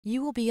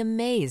You will be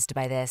amazed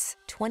by this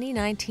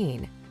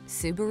 2019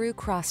 Subaru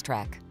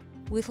Crosstrek.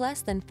 With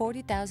less than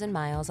 40,000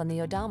 miles on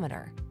the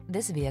odometer,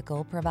 this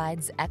vehicle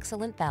provides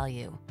excellent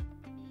value.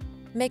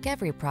 Make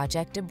every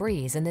project a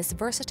breeze in this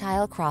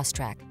versatile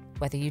Crosstrek.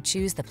 Whether you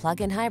choose the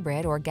plug-in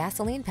hybrid or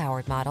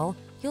gasoline-powered model,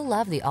 you'll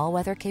love the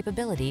all-weather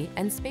capability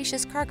and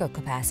spacious cargo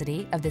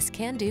capacity of this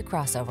can-do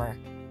crossover.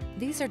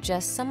 These are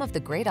just some of the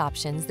great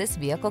options this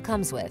vehicle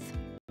comes with: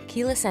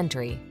 keyless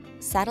entry,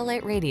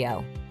 satellite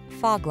radio,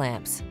 fog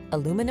lamps,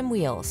 aluminum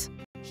wheels,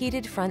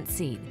 heated front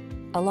seat,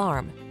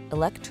 alarm,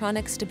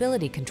 electronic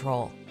stability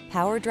control,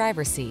 power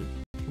driver seat,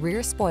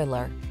 rear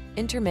spoiler,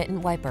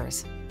 intermittent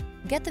wipers.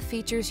 Get the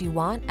features you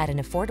want at an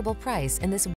affordable price in this